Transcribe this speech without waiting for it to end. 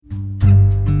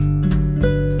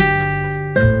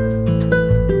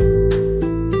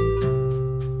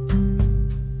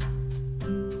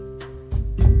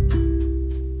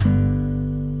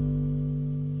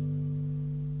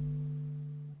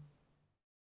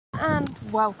and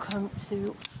welcome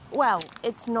to, well,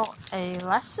 it's not a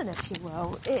lesson, if you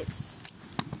will, it's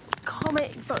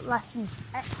Comic Book Lessons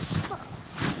Extra,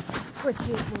 which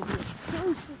is will be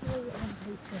exclusively on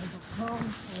patreon.com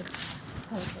for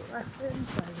comic book lessons,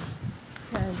 so you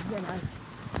can,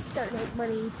 donate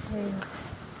money to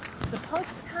the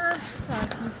podcast so I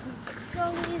can keep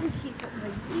going, keep up my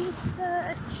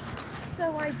research, so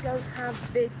I don't have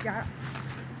big gaps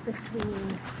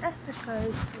between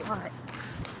episodes like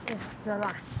the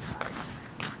last time.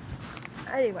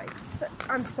 Anyway, so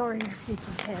I'm sorry if you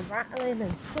can hear rattling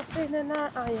and stuffing and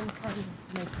that. I am trying to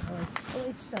make a noise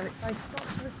village, so if I stop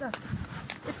for a second,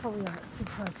 it's probably like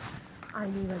because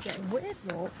I'm either getting weird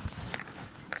thoughts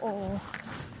or,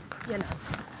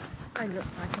 I look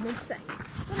like I'm insane.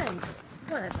 But anyway,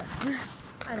 whatever.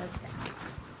 I don't care.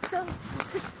 So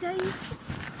today's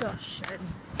discussion,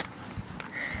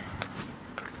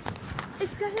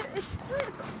 it's quite a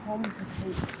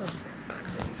complicated subject,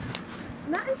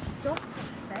 and that is Dr.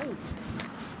 Fate.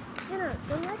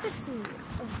 The legacy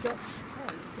of Dr.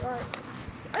 Fate. Like,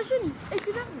 if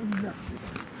you don't know,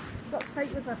 Dr.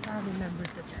 Fate was a founding member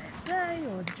of the JSA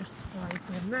or the Justice Society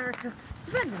of America,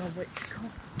 depending on which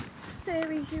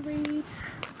series you read.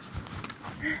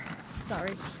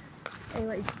 Sorry.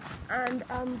 Anyways, and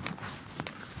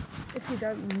if you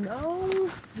don't know,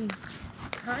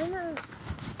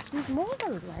 he's more of a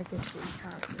legacy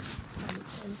character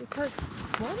because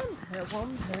more than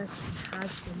one person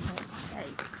has been Dr.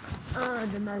 Fate.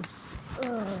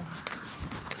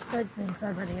 There's been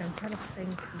so many, I'm trying to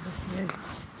think of a few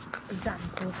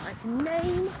examples I can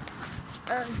name.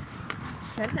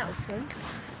 Ken Nelson,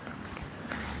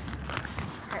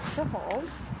 Hector Hall,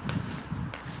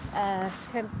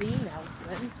 Kent V.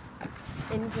 Nelson,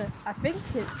 I think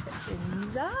it's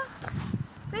Inza,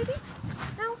 maybe?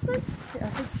 Nelson? I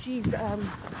think she's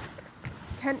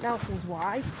Kent Nelson's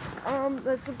wife.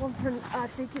 There's the one from, I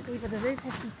think it's either the New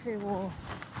 52 or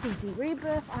DC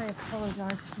Rebirth. I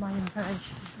apologise if my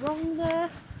information is wrong there.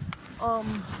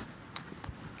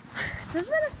 There's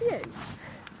been a few.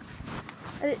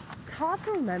 And it's hard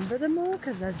to remember them all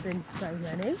because there's been so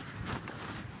many.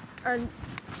 And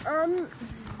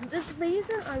the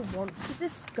reason I want to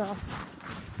discuss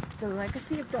the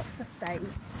legacy of Dr. Fate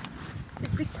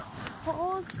is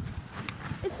because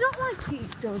it's not like he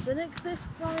doesn't exist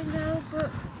right now, but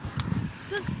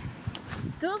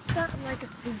does that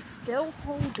legacy still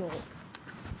hold up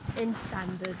in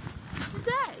standard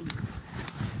today?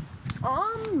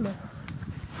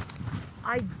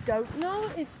 I don't know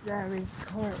if there is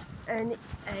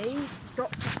any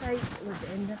Dr. Fate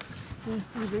within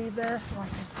DC Rebirth,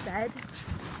 like I said,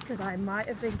 because I might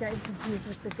have been getting confused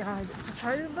with the guy that took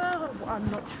over. I'm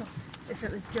not sure if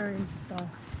it was during the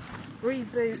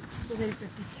reboot, the New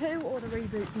 52, or the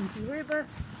reboot DC Rebirth.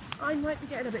 I might be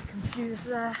getting a bit confused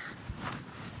there.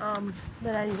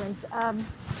 But anyways,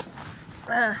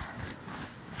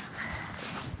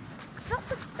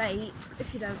 Dr. Fate,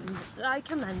 if you don't know, like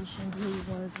I mentioned, he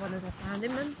was one of the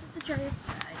founding members of the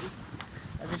JSA,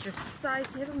 of the Justice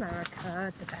Society of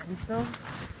America. Depends on,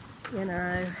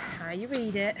 how you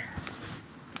read it,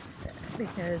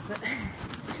 because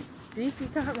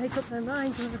DC can't make up their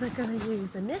minds whether they're going to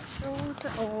use initials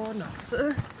or not.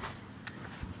 But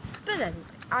anyway,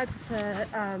 I prefer,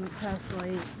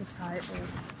 personally, the title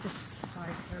Justice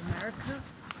Society of America.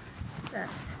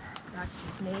 That's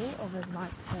just me. Others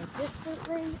might prefer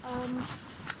differently. I'm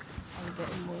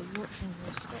getting more watching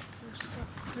more stuff for a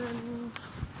second.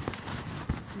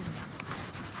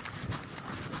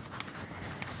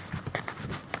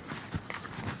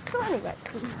 So anyway,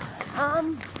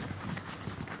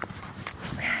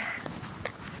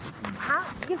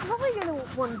 you're probably going to be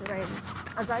wondering,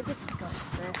 as I discuss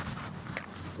this,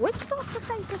 which Dr.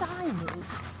 Fate did I meet?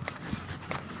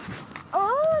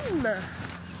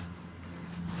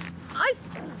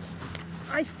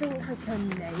 I think I can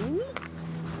name,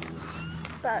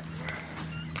 but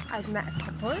I've met a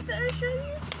couple of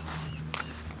versions.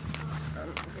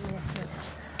 Give me a minute.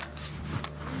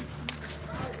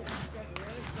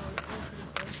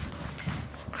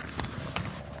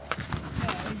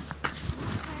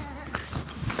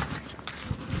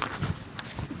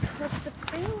 Because the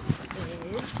thing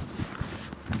is,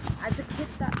 as a kid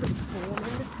that was born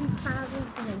in the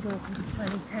 2000s and then grew up in the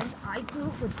 2010s, I grew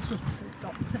up with different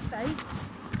Dr. Fates.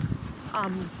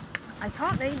 I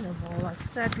can't name them all, like I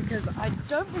said, because I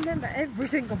don't remember every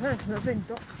single person that's been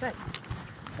Dr. Fate.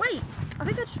 Wait, I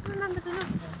think I just remembered another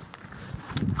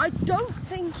one. I don't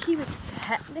think he was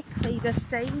technically the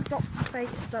same Dr.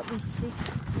 Fate that we see,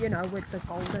 with the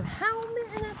golden helmet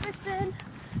and everything.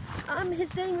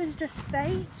 His name was just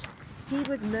Fate. he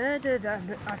was murdered,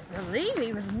 and I believe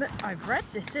he was. I've read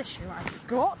this issue. I've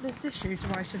got this issue,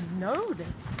 so I should know this.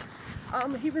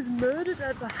 He was murdered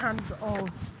at the hands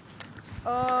of.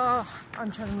 I'm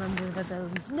trying to remember the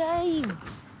villain's name.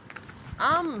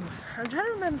 I'm trying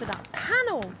to remember that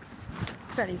panel.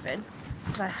 If anything,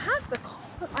 but I had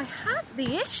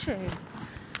the issue.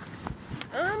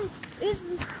 Is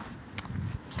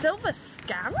Silver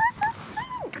Scarab, I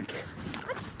think?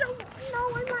 I don't know,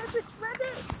 I might have just read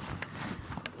it.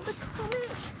 The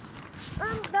comic.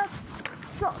 That's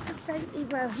Dr.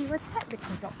 Fate, well, he was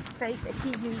technically Dr. Fate, but he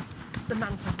used the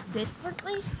mantle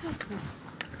differently to him,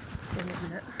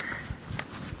 isn't it?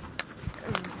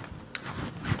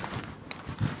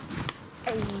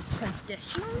 A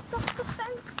traditional Dr.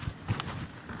 Fate,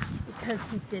 because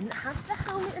he didn't have the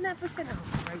helmet and everything. Oh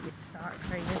great, it started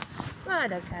raining. Well, I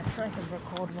don't care, I can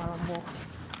record while I'm walking.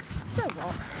 So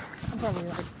what? I'm probably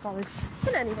like college.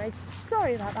 But anyway,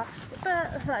 sorry about that,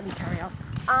 but let me carry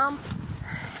on.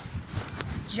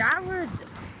 Jared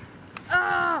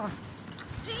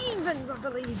Stevens, I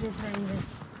believe his name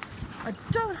is. I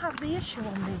don't have the issue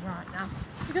on me right now,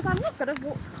 because I'm not going to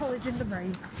walk to college in the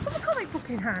rain with a comic book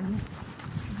in hand,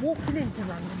 just walking into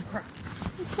random crap.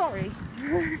 I'm sorry.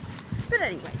 But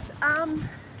anyways,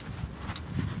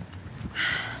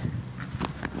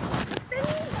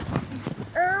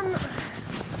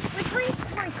 which brings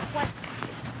to my question.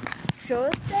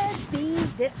 Should there be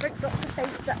different Dr.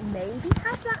 Fates that maybe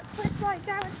have that twist like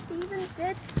Jared Stevens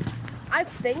did? I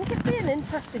think it'd be an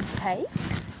interesting take.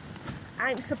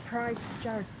 I'm surprised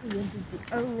Jared Stevens is the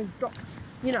only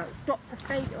Dr.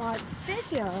 Fate-like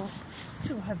figure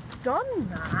to have done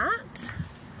that.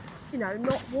 You know,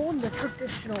 not worn the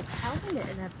traditional helmet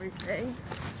and everything.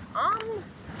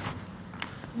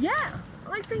 Yeah,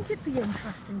 I think it'd be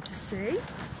interesting to see.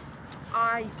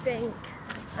 I think,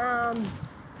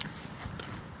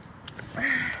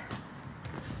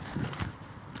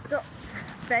 Dr.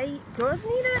 Fate does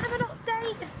need a bit of an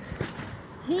update.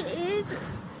 He is,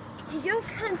 you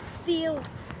can feel,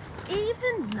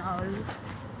 even though,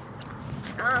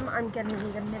 I'm going to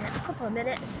need a couple of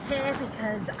minutes here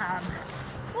because,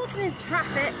 walking into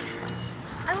traffic,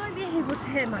 I won't be able to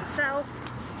hear myself.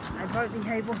 I won't be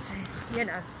able to,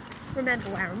 remember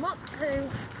where I'm up to.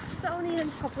 So I'll need a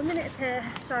couple of minutes here.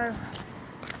 So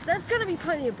there's going to be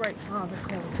plenty of breaks while I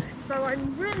record this. So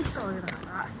I'm really sorry about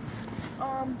that.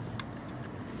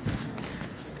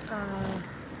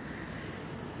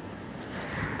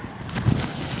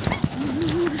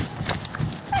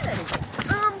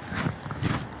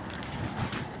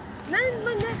 Then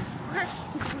my next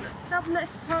question, the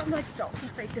next part of my Dr.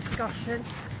 Fate discussion,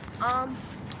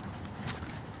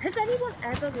 has anyone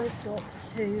ever lived up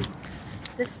to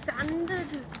the standard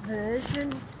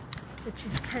version, which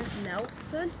is Kent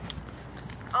Nelson?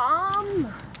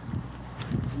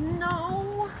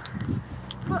 No,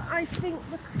 but I think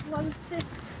the closest,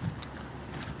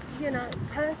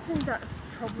 person that's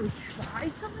probably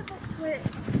tried to live up to it,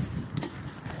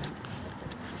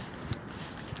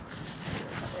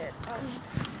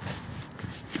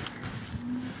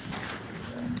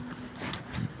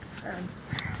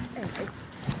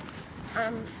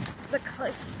 the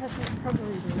closest person that's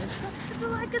probably been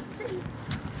acceptable I could see.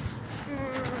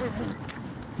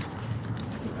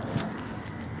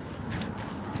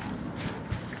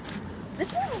 This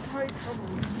one will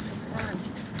probably surprise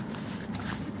you.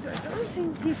 I don't think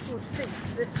people would think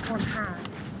this one had.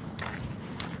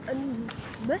 And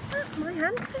my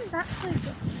Hansen's actually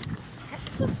got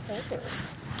Hector Hall.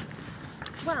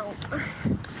 Well,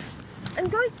 I'm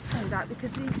going to say that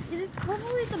because it is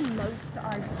probably the most that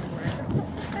I've read of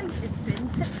Dr. Fate has been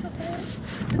Hector Hall.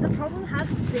 But the problem has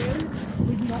been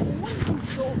we've not always been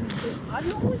sure I've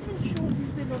not always been sure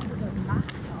who's been under the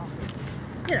mask half.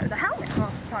 The helmet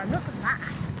half the time, not the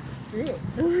mask.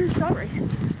 Sorry.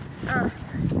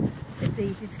 It's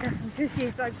easy to get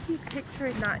confused. I keep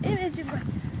picturing that image in my,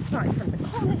 like from the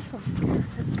comics, from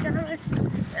Jared.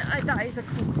 That is a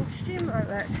cool costume.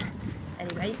 But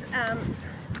anyways,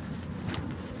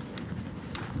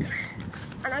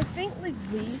 and I think the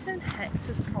reason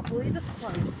Hector's probably the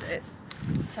closest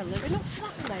to living up to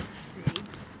that legacy,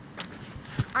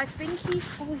 I think he's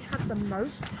probably had the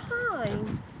most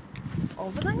time,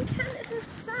 other than Kenneth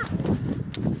himself,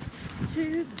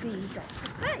 to be Dr.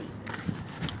 Fate.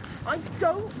 I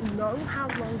don't know how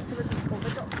long some of the other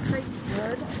Dr. Fates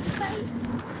were Dr. Fate,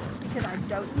 because I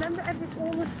don't remember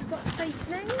all of the Dr. Fate's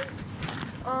names.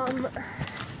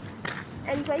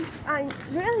 Anyways, I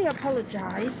really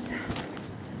apologise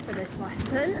for this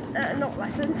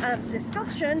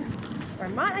discussion, where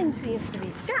mine seems to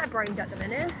be scatterbrained at the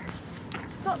minute.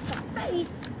 Dr. Fate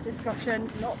discussion,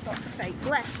 not Dr. Fate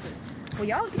lesson.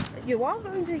 you are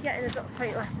going to be getting a Dr.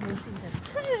 Fate lesson in season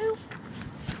 2,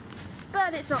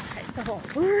 but it's not paid at all.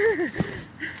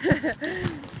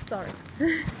 Sorry.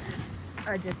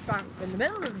 I just bounced in the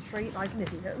middle of the street like an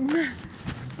idiot.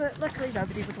 But luckily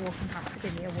nobody was walking past to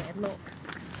give me a weird look.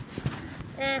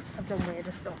 I've done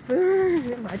weirder stuff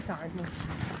in my time.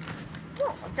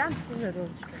 What? I've danced in the middle of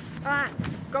the street.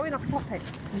 Alright, going off topic.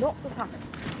 Not the topic.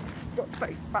 Dr.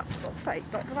 Fate, that's Dr. Fate,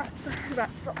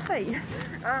 that's Dr. Fate.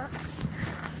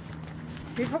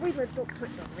 He probably lived up to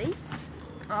it at least.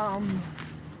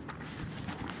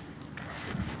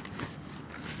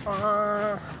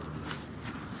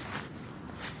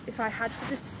 If I had to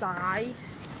decide,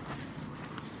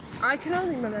 I can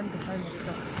only remember so many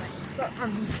Dr. Fate, so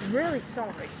I'm really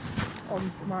sorry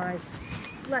on my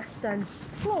less than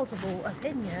plausible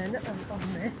opinion on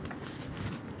this.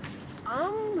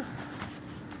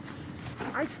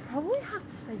 I'd probably have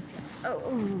to say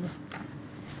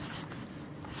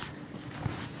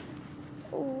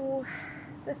oh,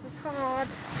 this is hard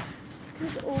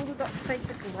because all the Dr. Fates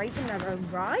are great in their own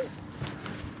right,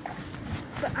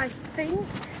 but I think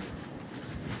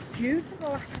due to the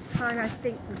lack of time I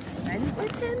think we spent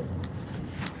with him,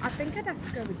 I think I'd have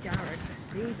to go with Jared this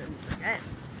season again,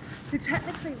 who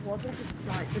technically wasn't just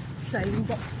like the same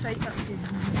Dr. Fate that didn't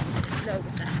know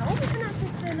what the hell was and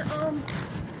everything.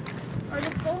 I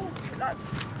just thought that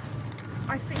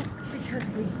I think because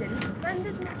we didn't spend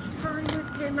as much time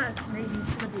with him as maybe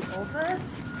some of the other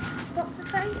Dr.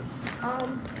 Fates,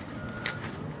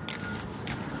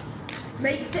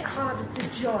 makes it harder to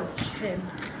judge him,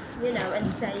 you know,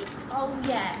 and say, oh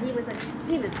yeah, he was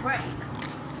great,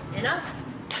 you know?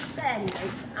 But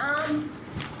anyways,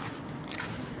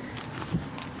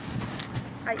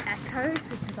 I echoed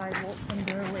because I walked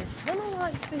under a weird tunnel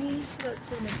light thingy that's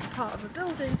in a part of a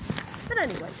building. But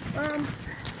anyway,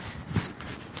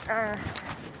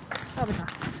 what was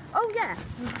that? Oh yeah,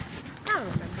 now I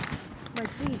remember my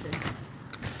reason.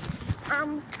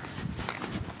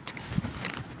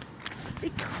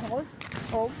 Because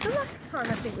of the last time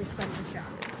I think we spent with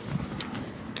Jared,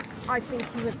 I think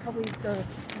he was probably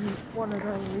one of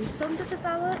the least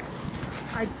underdeveloped.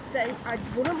 I'd say I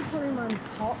wouldn't put him on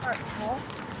top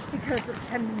because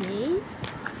to me,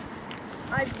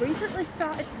 I've recently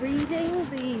started reading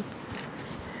the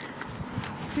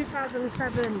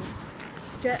 2007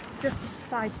 Justice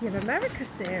Society of America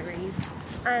series,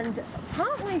 and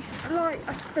partly, like,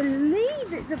 I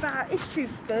believe it's about issue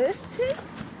 30.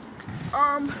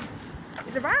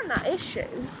 It's around that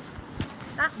issue,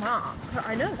 that mark,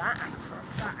 I know that for a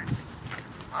fact.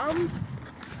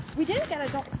 We didn't get a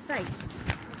Dr. Fate,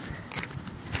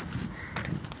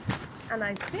 and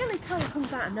I feel it kind of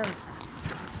comes out of nowhere.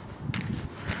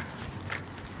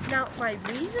 Now, my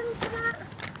reason for that,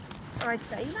 I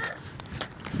say that,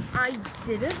 I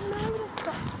didn't know the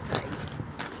Dr. Fate.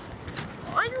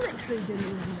 I literally didn't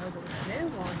even know there was a new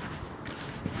one.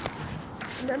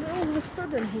 And then all of a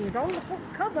sudden he was on the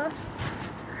front cover,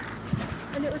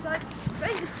 and it was like,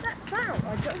 Fate steps out.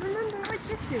 I don't remember which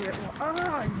issue it was. I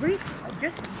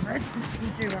just read this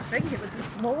issue, I think it was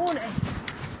this morning.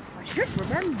 I should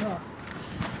remember.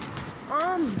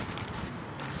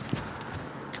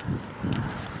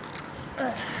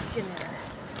 You know.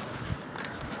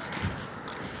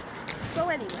 So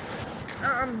anyway,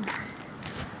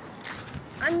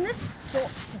 and this Dr.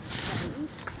 Fate,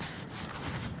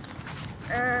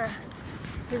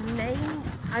 his name,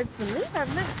 I believe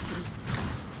I've mentioned,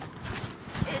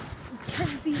 it's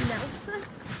Kenzie Nelson.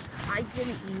 I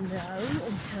didn't know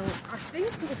until, I think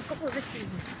it was a couple of issues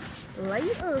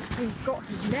later we got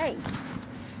his name.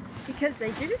 Because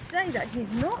they do say that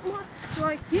he's not much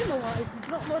like, humour-wise, he's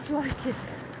not much like his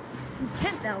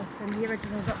Kent Nelson, the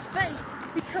original Dr. Fate,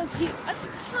 because he, at the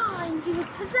time, he was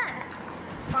possessed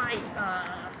by,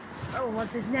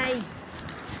 what's his name?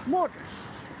 Mordred.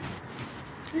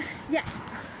 Yeah.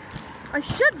 I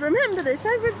should remember this,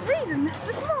 I was reading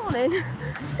this morning.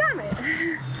 Damn it.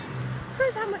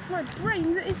 Shows how much my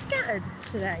brain is scattered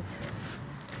today.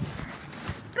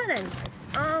 But anyway,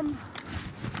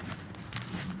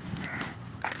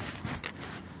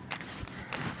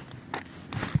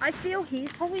 I feel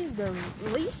he's probably the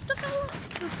least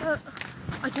developed, but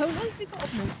I don't know if he got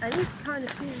any kind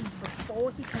of series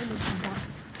before he came into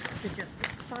the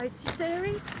Justice Society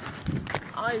series.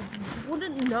 I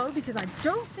wouldn't know because I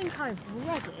don't think I've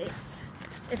read it.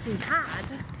 If he had,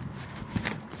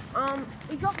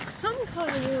 he got some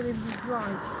kind of word in his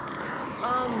right.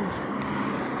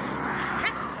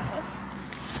 Hector,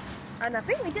 and I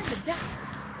think we did the death,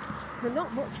 but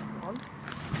not much of one.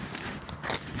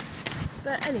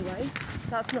 But anyways,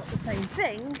 that's not the same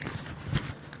thing.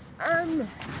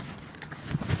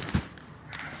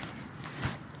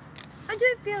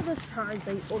 do feel there's times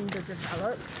they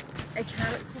underdevelop a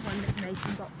character when they're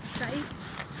making Doctor Fate.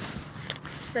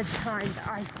 There's times that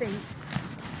I think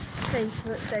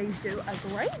they do a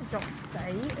great Doctor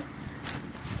Fate,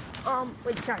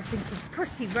 which I think is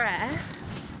pretty rare.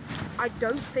 I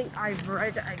don't think I've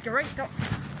read a great Doctor.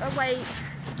 Oh wait,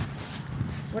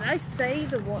 would I say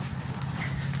the what?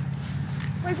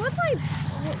 Wait,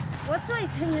 what's my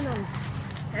opinion on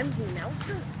Henry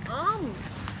Nelson?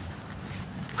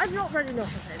 I've not read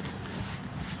enough of him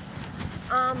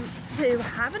to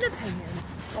have an opinion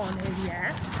on him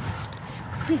yet.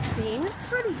 He seems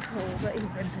pretty cool, but he's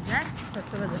been possessed for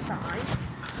some of the time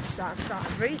that I've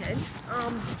started reading.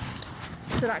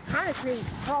 So that kind of creates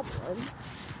a problem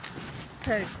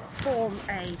to form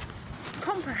a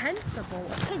comprehensible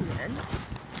opinion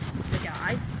of the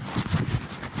guy.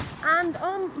 And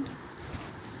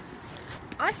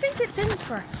I think it's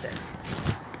interesting.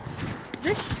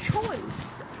 This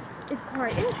choice is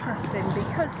quite interesting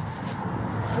because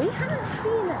we haven't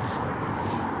seen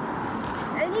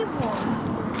anyone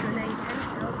with the name Henry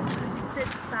Nelson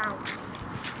since about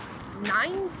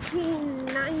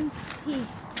 1994.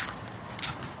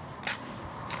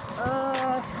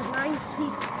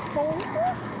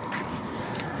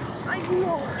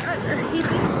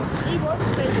 He was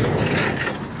basically.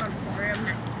 I'm sorry, I'm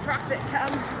next to traffic. I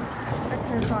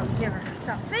can't hear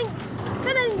myself think.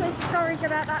 But anyway, sorry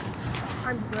about that. I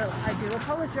do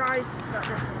apologise that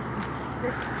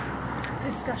this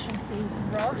discussion seems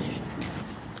rushed.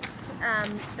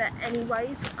 But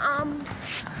anyways,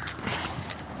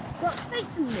 what's fate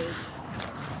to me?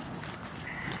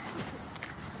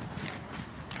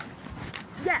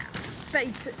 Yeah,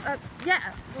 fate.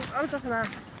 Yeah, I was talking about.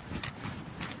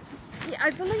 Yeah, I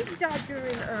believe he died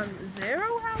during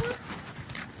 0 hour.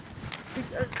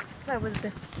 Because there was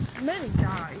this many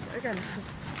died against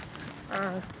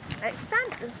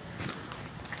extent.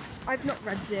 I've not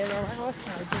read 0 hour,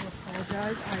 so I do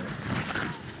apologise.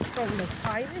 From the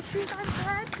time issues I've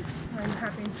read, I'm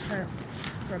having to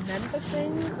remember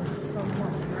things,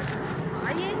 somewhat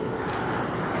dying.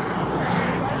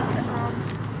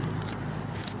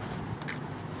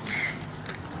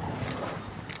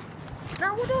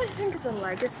 Now, what do I think of the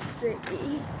legacy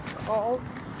of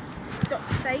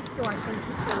Doctor Fate? Do I think it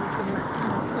falls in left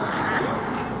hands?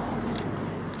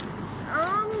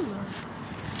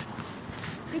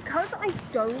 Because I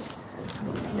don't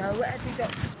know every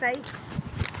Doctor Fate,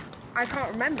 I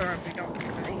can't remember every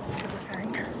Doctor Fate,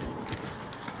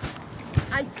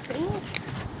 I think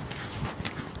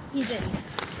he's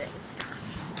interesting.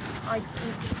 I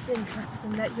think it's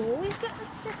interesting that you always get the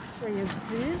history of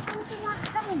who's under that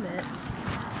helmet,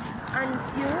 and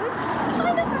you always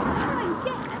kind of have to try and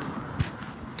guess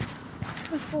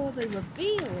before they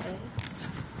reveal it.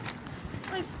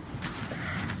 Like,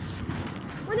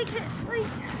 when it gets, like,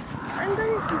 I'm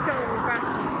going to go back to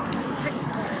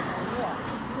Victor a lot,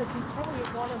 because he's probably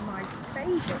one of my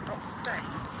favourite Doctor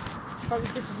Fates. Probably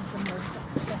because he's the most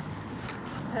Doctor Fate.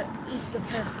 He's the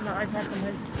person that I've read the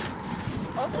most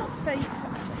of Doctor Fate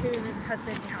who has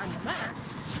been behind the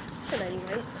mask. But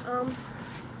anyways, I'm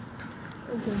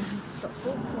going to stop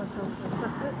talking to myself for a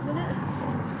second minute.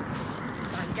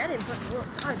 I'm getting pretty look,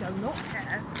 I do not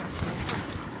care.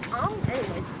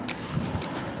 Anyways.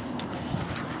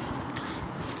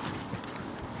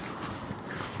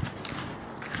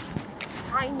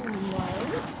 I know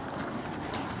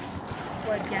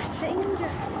we're getting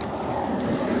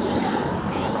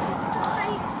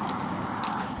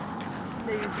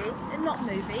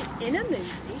in a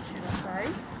movie, should I say.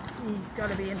 He's got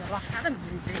to be in the Black Adam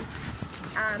movie.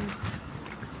 And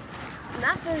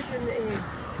that version is,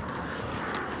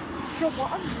 from what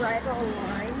I've read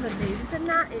online, the news and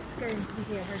that, it's going to be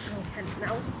the original Kent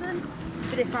Nelson.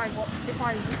 But if there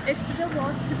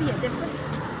was to be a difference,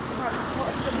 if I was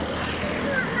put someone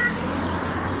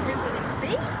who would it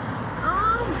be?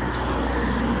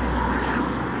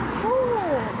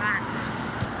 Oh man.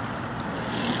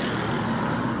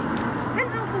 Kent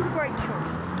Nelson's a great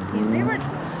choice. He's the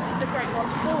original, the great one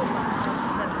for that.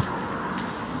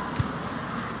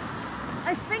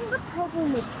 I think the problem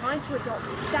with trying to adopt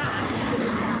Dash,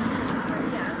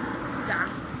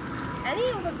 any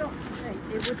other Doctor thing,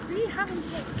 it would be having to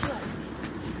explain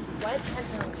where Kent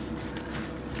Nelson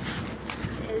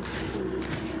is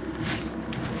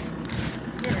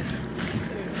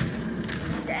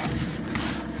dead,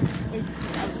 is he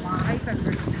alive and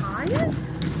retired?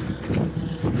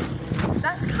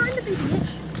 That's kind of the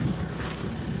issue.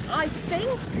 I think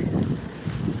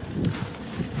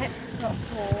Hector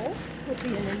Hall would be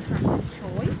an interesting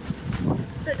choice,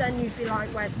 but then you'd be like,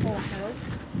 where's Hawkman?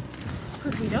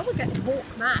 Because we know we're getting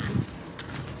Hawkman.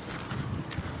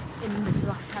 in the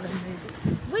Black Adam movie.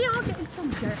 We are getting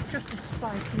some Justice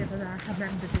Society of America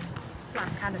members in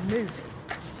Black Adam movie.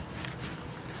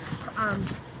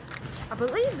 I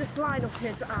believe this lineup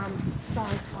is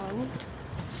Cyclone,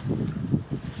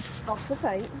 Dr.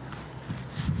 Fate,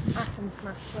 Atom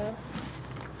Smasher,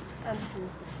 and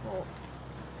who's the fourth?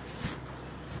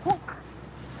 Hawkeye.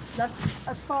 That's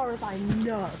as far as I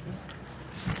know.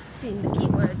 Being the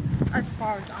keywords, as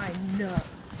far as I know.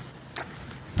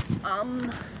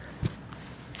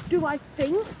 Do I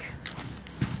think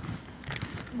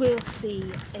we'll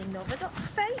see another Dr.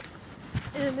 Fate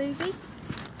in a movie?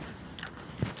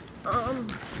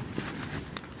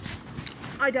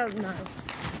 I don't know.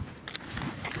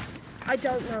 I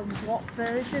don't know what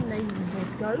version they will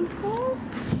go for,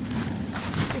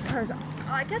 because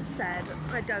like I said,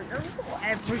 I don't know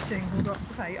every single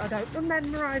Dr. Fate. I don't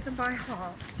memorise them by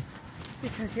heart,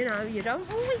 because you know, you don't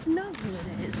always know who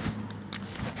it is.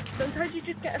 Sometimes you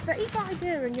just get a vague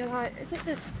idea and you're like, is it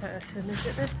this person, is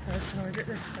it this person, or is it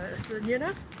this person, you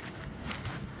know?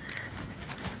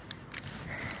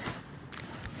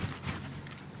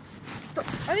 But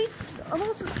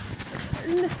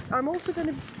I'm also going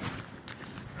to...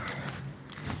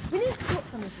 We need to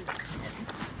look on his looks.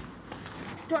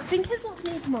 Do I think his look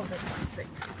needs modernising?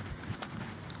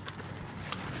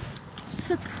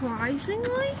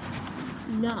 Surprisingly,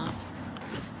 no.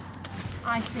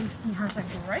 I think he has a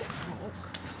great look,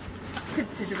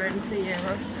 considering the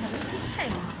era he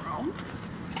came from,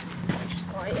 which is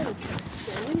quite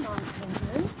interesting in my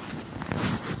opinion.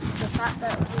 The fact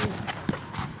that we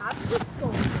have this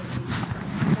story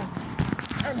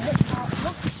and his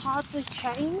looks hardly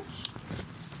changed.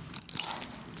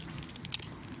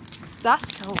 That's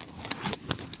cool.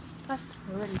 That's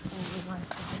pretty cool nice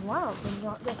as well. When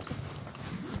you're like this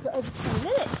for over 10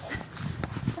 minutes.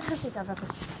 I don't think I've ever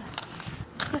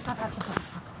yes, I've had the fuck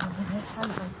 1 minute,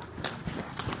 haven't I?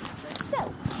 But still,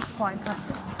 it's quite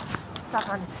impressive. That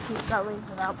I need to keep going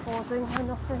without pausing or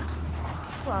nothing.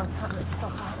 Well, I can't really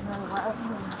stop out and nowhere.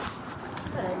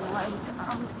 But anyways,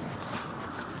 I'm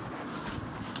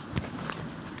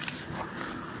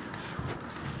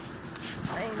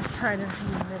kind of in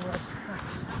the middle of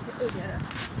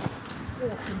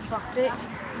walking traffic.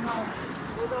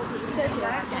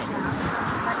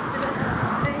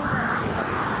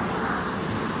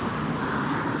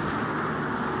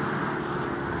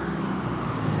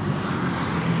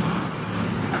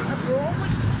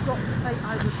 I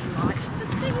would like to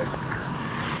see,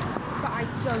 but I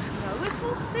don't know if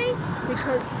we'll see,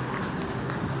 because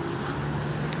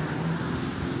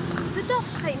the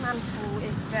Dr. Fate mantle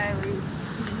is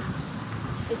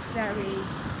very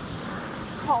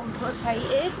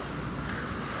complicated.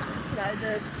 You know,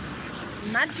 the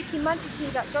magicy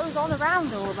that goes on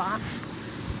around all that.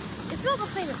 It's not the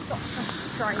same as Doctor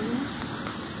Strange.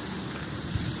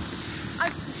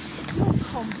 It's more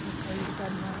complicated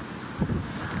than that.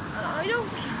 And I don't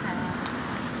care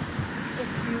if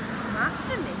you come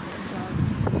after me and go,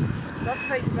 Dr.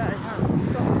 Fate's better than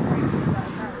Dr. Fate's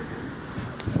better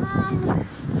than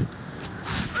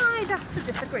I'd have to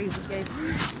disagree with you.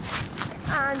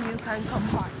 And you can come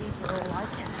fight me for all I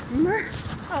care.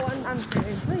 Oh, and I'm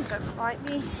serious, please don't fight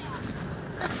me.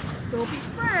 Let's still be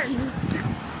friends.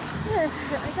 I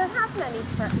don't have many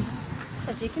friends,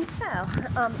 as you can tell.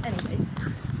 Anyways,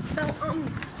 so,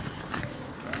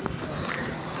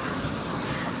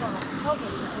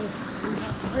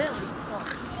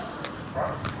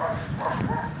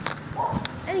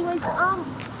 anyways,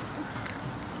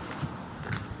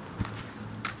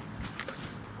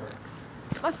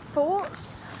 my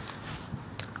thoughts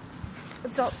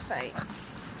of Dr. Fate.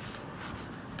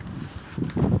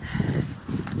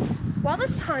 While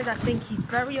there's times I think he's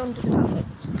very underdeveloped.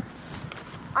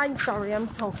 I'm sorry, I'm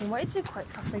talking way too quick,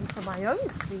 I think, for my own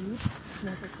speed.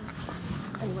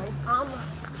 Anyways,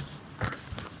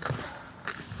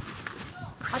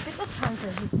 I think there's times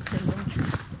where he's too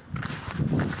interesting.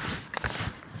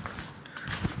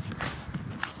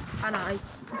 And I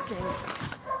think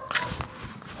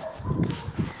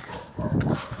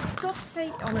Dr.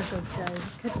 Fate on a good day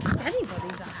could kick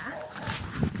anybody's ass.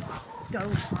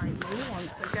 Don't fight me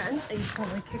once again. He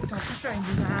probably kicked off a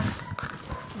stranger's ass.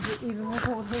 Even with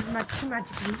all his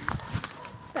magically.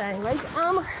 But anyways,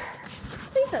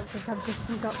 please don't think I'm just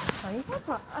some Dr. Fate.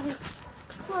 But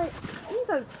like, he's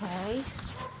okay.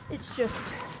 It's just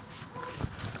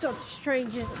Doctor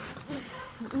Strange is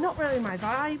not really my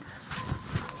vibe,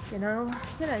 you know.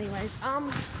 But anyways,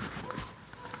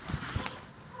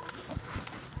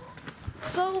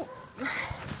 so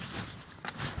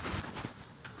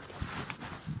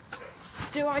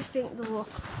do I think the look?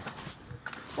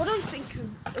 What do I think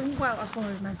of? Well, I've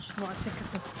already mentioned what I think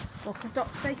of look of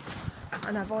Doctor Fate.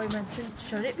 And I've already mentioned,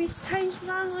 should it be changed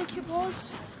around like it was?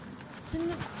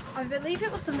 I believe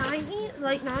it was the 90s,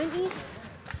 late 90s.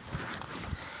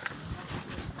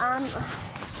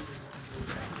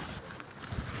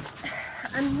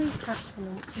 And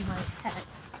recasting in my head.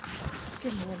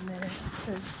 Give me a minute,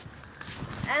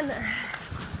 and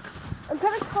I'm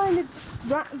gonna kind of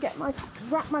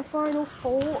wrap my final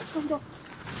thoughts on Doctor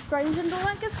Strange and the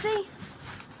Legacy.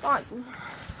 Right,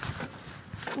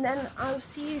 and then I'll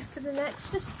see you for the next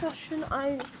discussion.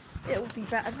 It will be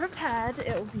better prepared.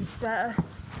 It will be better,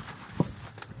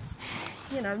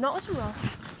 you know, not as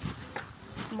rushed.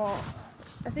 More,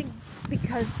 I think,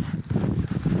 because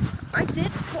I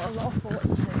did put a lot of thought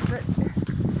into it,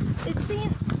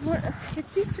 but it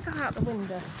seems to go out the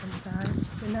window sometimes,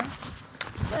 you know.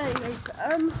 But anyways,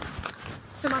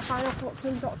 so my final thoughts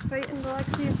on Doctor Fate and the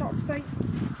Legacy of Doctor Fate.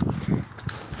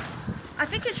 I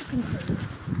think it should continue,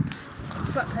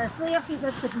 but personally, I think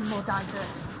there should be more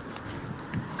diverse.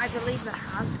 I believe there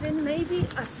has been, maybe.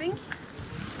 I think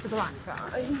the black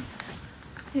guy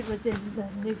who was in the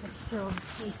New 52 on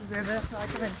Easy River,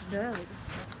 like I mentioned earlier.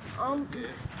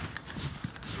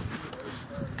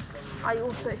 I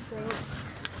also think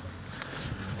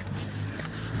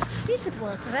he could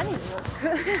work with anyone. He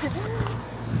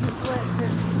worked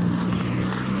with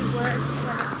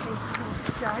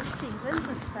Giles Stevens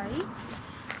as Fate,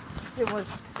 who was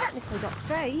technically Doctor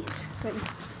Fate, but he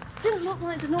didn't look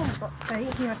like the normal Doctor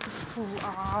Fate. He had this cool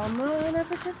armour and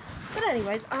everything. But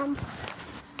anyways, I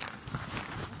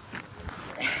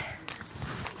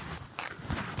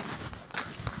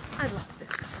love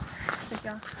this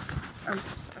figure. I'm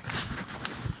sorry.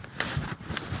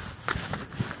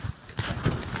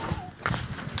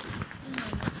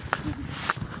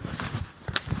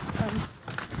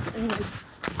 Anyways,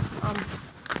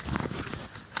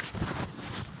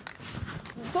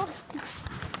 dogs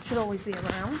should always be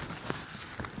around.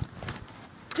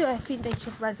 Do I think they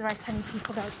should resurrect any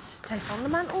people that take on the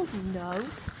mantle? No.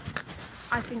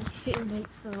 I think it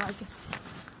makes the legacy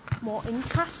more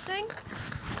interesting.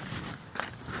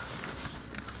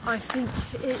 I think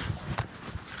it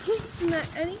keeps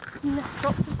any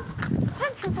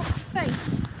potential Doctor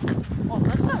Fates on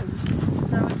their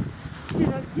toes. Now, you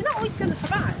know, you're not always going to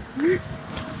survive.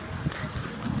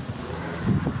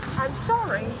 I'm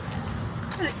sorry,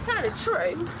 but it's kind of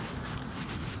true.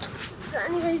 So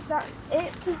anyways, that's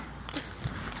it for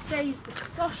today's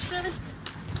discussion,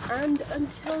 and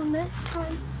until next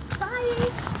time,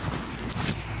 bye!